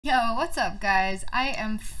Yo, what's up guys? I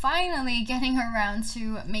am finally getting around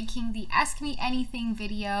to making the Ask Me Anything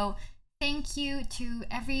video. Thank you to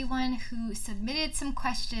everyone who submitted some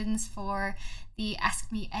questions for the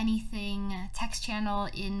Ask Me Anything text channel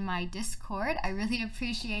in my Discord. I really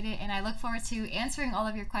appreciate it and I look forward to answering all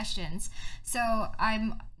of your questions. So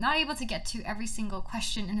I'm not able to get to every single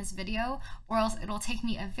question in this video, or else it'll take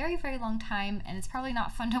me a very, very long time and it's probably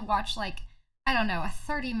not fun to watch, like, I don't know, a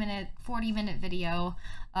 30-minute, 40-minute video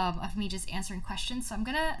of me just answering questions. So I'm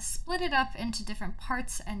gonna split it up into different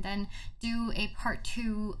parts and then do a part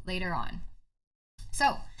 2 later on.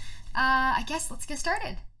 So I guess let's get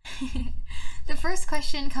started. The first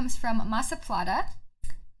question comes from Masaplata.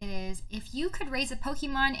 It is, if you could raise a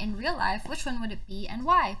Pokemon in real life, which one would it be and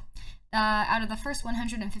why? Out of the first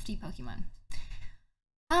 150 Pokemon.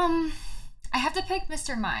 I have to pick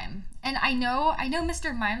Mr. Mime, and I know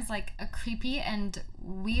Mr. Mime's like a creepy and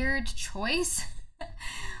weird choice,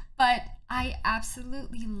 but I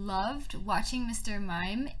absolutely loved watching Mr.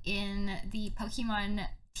 Mime in the Pokemon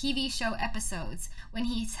TV show episodes when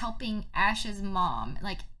he's helping Ash's mom.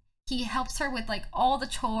 Like, he helps her with like all the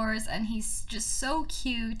chores and he's just so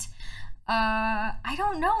cute. I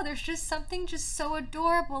don't know, there's just something just so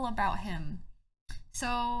adorable about him.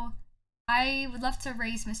 So I would love to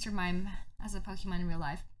raise Mr. Mime as a Pokemon in real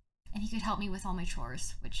life, and he could help me with all my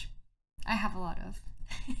chores, which I have a lot of.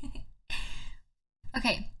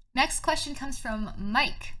 Okay, next question comes from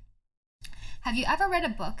Mike. Have you ever read a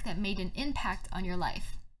book that made an impact on your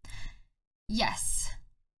life? Yes.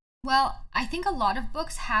 Well, I think a lot of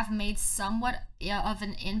books have made somewhat of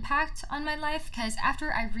an impact on my life, because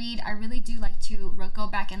after I read, I really do like to go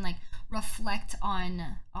back and like reflect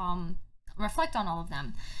on all of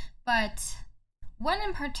them. But one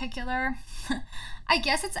in particular, I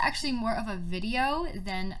guess it's actually more of a video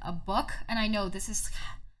than a book. And I know this is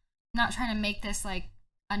not trying to make this like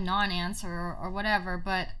a non-answer or whatever,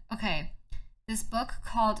 but okay. This book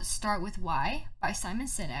called Start With Why by Simon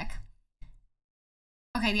Sinek.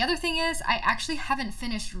 Okay, the other thing is I actually haven't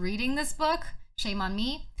finished reading this book, shame on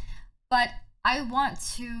me, but I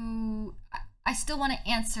still want to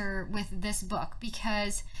answer with this book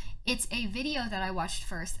because it's a video that I watched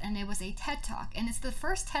first, and it was a TED Talk, and it's the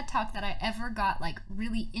first TED Talk that I ever got like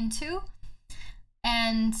really into.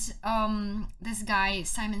 And this guy,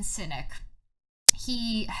 Simon Sinek,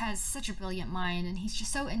 he has such a brilliant mind, and he's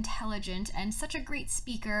just so intelligent and such a great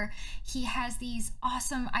speaker. He has these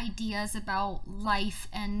awesome ideas about life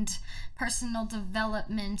and personal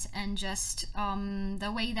development and just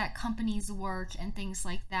the way that companies work and things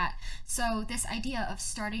like that. So this idea of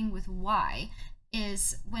starting with why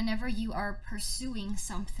is whenever you are pursuing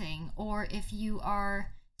something, or if you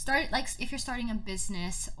are if you're starting a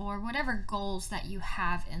business or whatever goals that you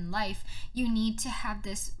have in life, you need to have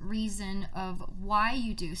this reason of why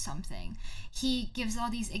you do something. He gives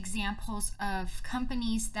all these examples of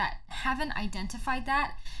companies that haven't identified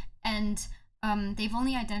that, and they've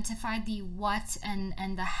only identified the what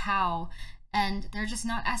and the how, and they're just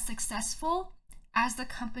not as successful as the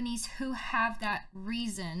companies who have that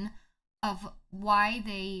reason of why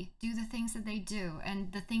they do the things that they do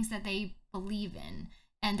and the things that they believe in.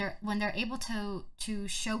 And when they're able to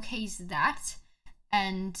showcase that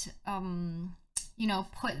and you know,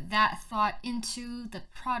 put that thought into the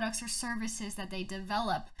products or services that they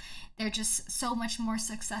develop, they're just so much more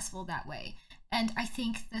successful that way. And I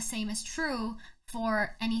think the same is true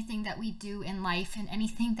for anything that we do in life and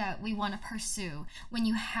anything that we want to pursue. When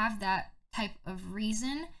you have that type of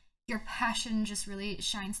reason, your passion just really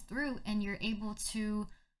shines through, and you're able to,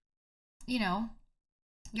 you know,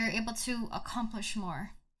 you're able to accomplish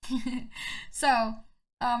more. So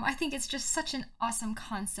I think it's just such an awesome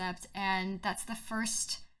concept, and that's the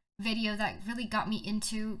first video that really got me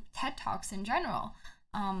into TED Talks in general.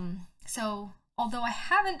 So although I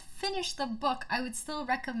haven't finished the book, I would still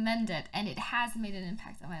recommend it, and it has made an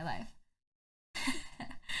impact on my life.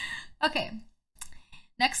 Okay,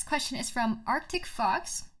 next question is from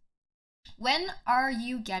ArctycFox. When are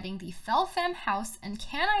you getting the Felfam house, and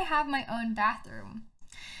can I have my own bathroom?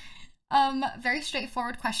 Very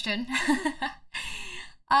straightforward question.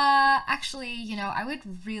 Actually, you know, I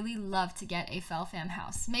would really love to get a Felfam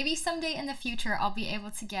house. Maybe someday in the future I'll be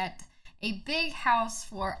able to get a big house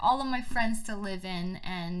for all of my friends to live in,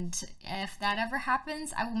 and if that ever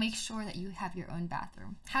happens, I will make sure that you have your own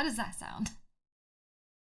bathroom. How does that sound?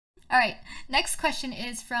 Alright, next question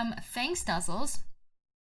is from fangsnuzzles.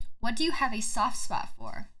 What do you have a soft spot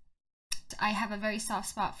for? I have a very soft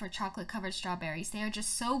spot for chocolate covered strawberries. They are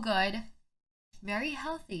just so good. Very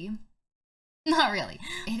healthy. Not really.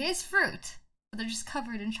 It is fruit, but they're just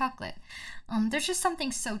covered in chocolate. There's just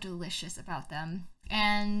something so delicious about them.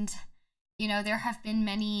 And, you know, there have been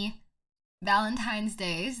many Valentine's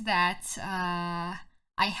days that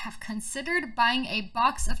I have considered buying a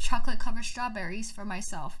box of chocolate covered strawberries for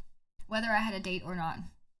myself, whether I had a date or not.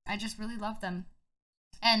 I just really love them.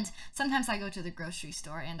 And sometimes I go to the grocery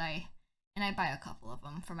store and I buy a couple of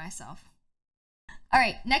them for myself. All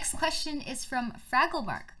right, next question is from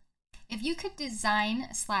FraggleMark. If you could design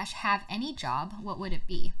 / have any job, what would it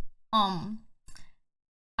be?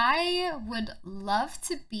 I would love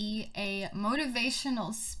to be a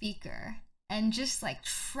motivational speaker and just like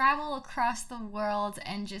travel across the world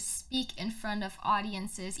and just speak in front of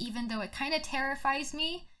audiences, even though it kind of terrifies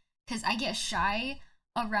me because I get shy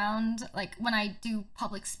around, like when I do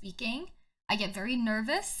public speaking, I get very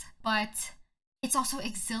nervous, but it's also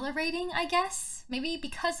exhilarating, I guess, maybe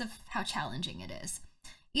because of how challenging it is.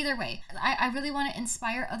 Either way, I really want to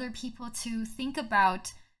inspire other people to think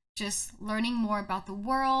about just learning more about the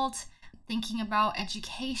world, thinking about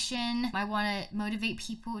education. I want to motivate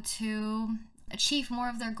people to achieve more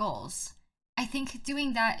of their goals. I think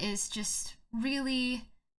doing that is just really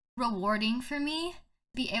rewarding for me,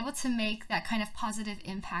 be able to make that kind of positive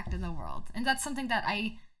impact in the world. And that's something that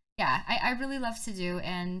I really love to do.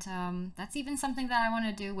 And that's even something that I want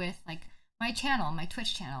to do with like my channel, my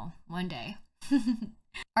Twitch channel one day.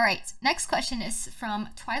 All right, next question is from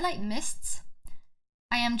TwilightMysts.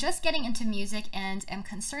 I am just getting into music and am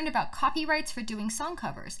concerned about copyrights for doing song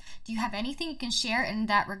covers. Do you have anything you can share in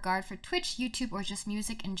that regard for Twitch, YouTube, or just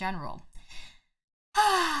music in general?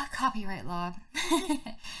 Copyright law.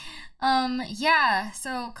 Yeah,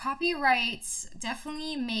 so copyrights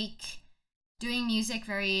definitely make doing music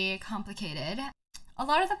very complicated. A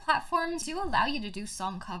lot of the platforms do allow you to do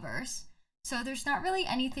song covers, so there's not really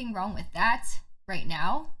anything wrong with that right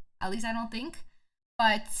now, at least I don't think.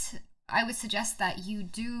 But I would suggest that you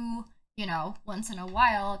do, you know, once in a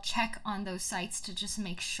while, check on those sites to just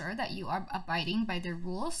make sure that you are abiding by their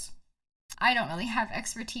rules. I don't really have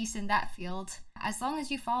expertise in that field. As long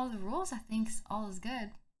as you follow the rules, I think all is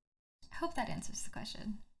good. I hope that answers the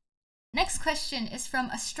question. Next question is from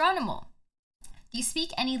Astronimal. Do you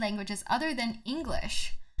speak any languages other than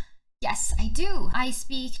English? Yes, I do. I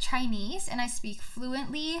speak Chinese and I speak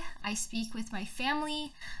fluently. I speak with my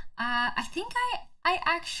family. I think I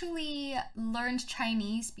actually learned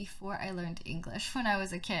Chinese before I learned English when I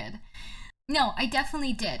was a kid. No, I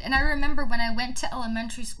definitely did. And I remember when I went to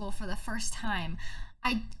elementary school for the first time,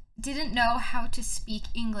 I didn't know how to speak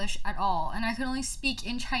English at all. And I could only speak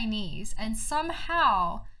in Chinese. And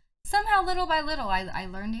somehow little by little, I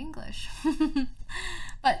learned English.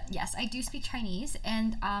 But yes, I do speak Chinese,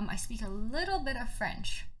 and I speak a little bit of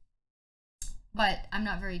French, but I'm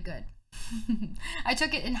not very good. I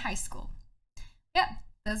took it in high school. Yeah,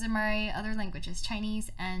 those are my other languages,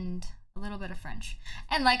 Chinese and a little bit of French.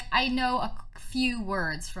 And like, I know a few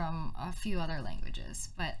words from a few other languages,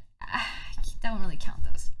 but I don't really count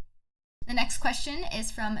those. The next question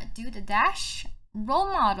is from DewDaDash.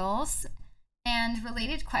 Role models and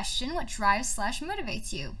related question, what drives /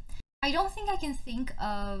 motivates you? I don't think I can think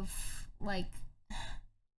of like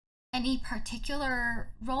any particular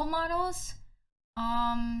role models.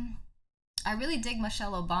 I really dig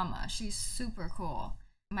Michelle Obama. She's super cool.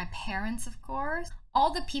 My parents, of course.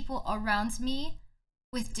 All the people around me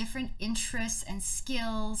with different interests and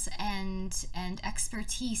skills and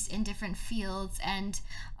expertise in different fields and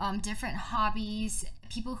different hobbies,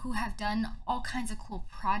 people who have done all kinds of cool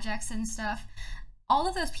projects and stuff. All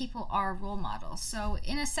of those people are role models. So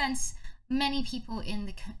in a sense, many people in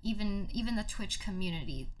the even the Twitch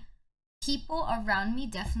community, people around me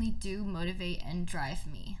definitely do motivate and drive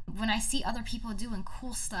me. When I see other people doing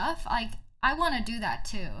cool stuff, like I want to do that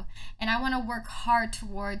too, and I want to work hard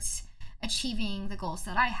towards achieving the goals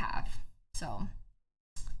that I have. So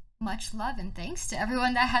much love and thanks to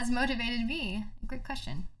everyone that has motivated me. Great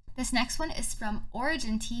question. This next one is from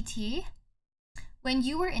OriginTT. When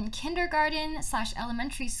you were in kindergarten /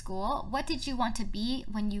 elementary school, what did you want to be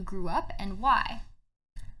when you grew up and why?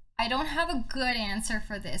 I don't have a good answer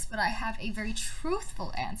for this, but I have a very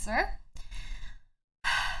truthful answer.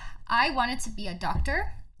 I wanted to be a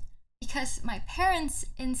doctor because my parents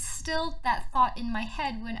instilled that thought in my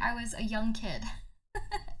head when I was a young kid.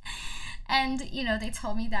 And, you know, they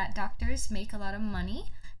told me that doctors make a lot of money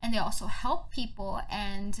and they also help people,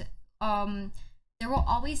 and there will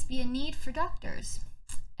always be a need for doctors.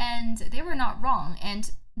 And they were not wrong.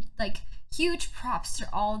 And like, huge props to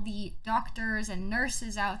all the doctors and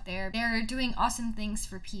nurses out there. They're doing awesome things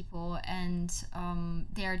for people, and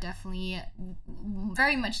they're definitely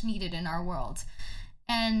very much needed in our world.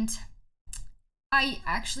 And I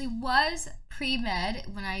actually was pre-med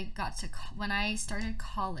when I started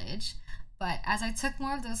college, But as I took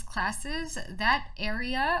more of those classes, that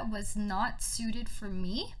area was not suited for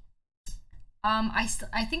me. I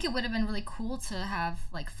think it would have been really cool to have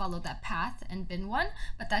like followed that path and been one,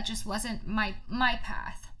 but that just wasn't my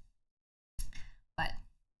path. But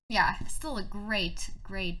yeah, still a great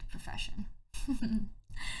profession.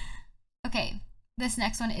 Okay, this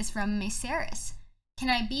next one is from Maecerys. Can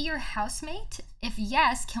I be your housemate? If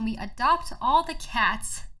yes, can we adopt all the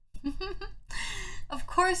cats? Of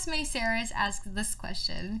course, Maecerys asked this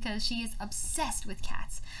question because she is obsessed with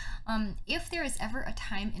cats. If there is ever a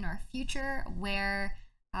time in our future where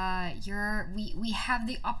we have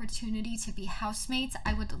the opportunity to be housemates,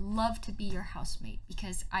 I would love to be your housemate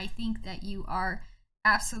because I think that you are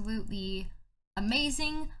absolutely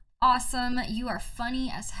amazing, awesome. You are funny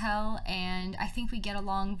as hell, and I think we get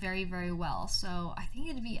along very, very well. So I think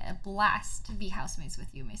it'd be a blast to be housemates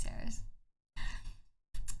with you, Maecerys.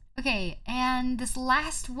 Okay, and this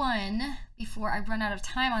last one before I run out of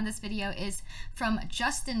time on this video is from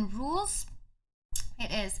Justin Rules.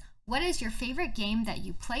 It is, what is your favorite game that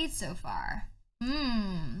you played so far?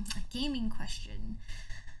 A gaming question.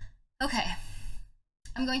 Okay,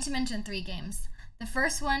 I'm going to mention 3 games. The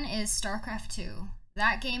first one is StarCraft 2.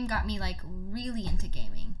 That game got me like really into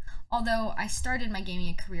gaming, although I started my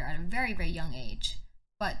gaming career at a very, very young age.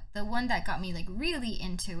 But the one that got me like really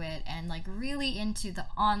into it and like really into the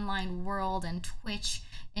online world and Twitch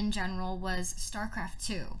in general was StarCraft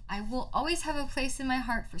 2. I will always have a place in my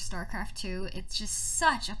heart for StarCraft 2. It's just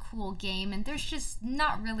such a cool game, and there's just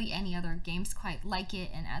not really any other games quite like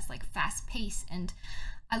it and as like fast paced, and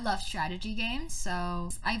I love strategy games,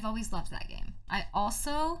 so I've always loved that game. I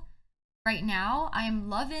also, right now, I am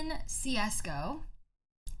loving CSGO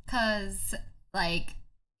because like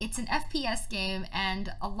it's an FPS game,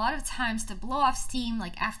 and a lot of times to blow off steam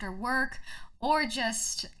like after work or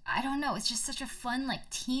just, I don't know, it's just such a fun like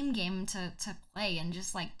team game to play and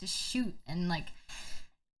just like to shoot and like,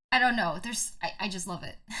 I don't know, I just love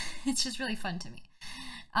it. It's just really fun to me.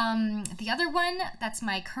 The other one that's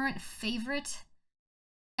my current favorite,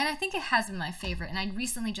 and I think it has been my favorite, and I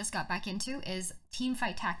recently just got back into, is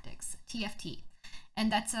Teamfight Tactics, TFT.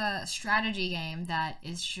 And that's a strategy game that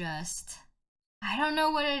is just, I don't know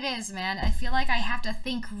what it is, man. I feel like I have to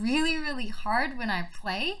think really, really hard when I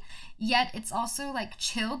play, yet it's also like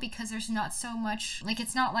chill because there's not so much, like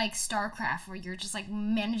it's not like StarCraft where you're just like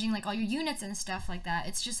managing like all your units and stuff like that.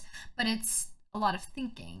 It's just, but it's a lot of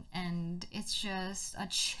thinking, and it's just a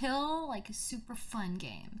chill, like super fun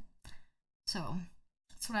game. So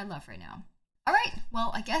that's what I love right now. All right,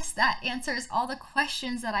 well, I guess that answers all the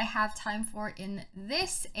questions that I have time for in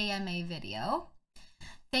this AMA video.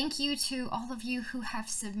 Thank you to all of you who have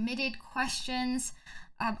submitted questions.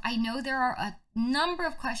 I know there are a number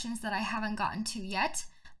of questions that I haven't gotten to yet,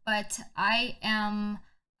 but I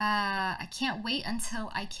can't wait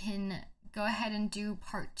until I can go ahead and do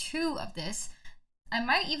part 2 of this. I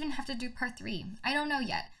might even have to do part 3. I don't know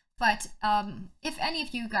yet. But if any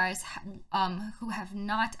of you guys who have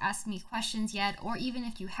not asked me questions yet, or even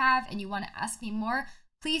if you have and you want to ask me more,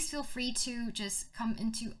 please feel free to just come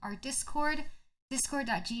into our Discord,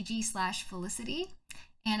 discord.gg/Felicity.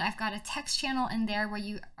 And I've got a text channel in there where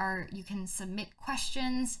you can submit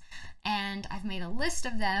questions, and I've made a list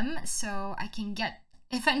of them so I can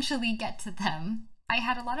eventually get to them. I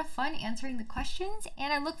had a lot of fun answering the questions,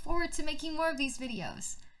 and I look forward to making more of these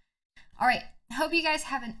videos. All right, hope you guys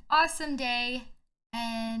have an awesome day,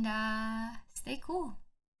 and stay cool.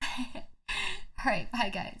 All right,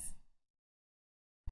 bye guys.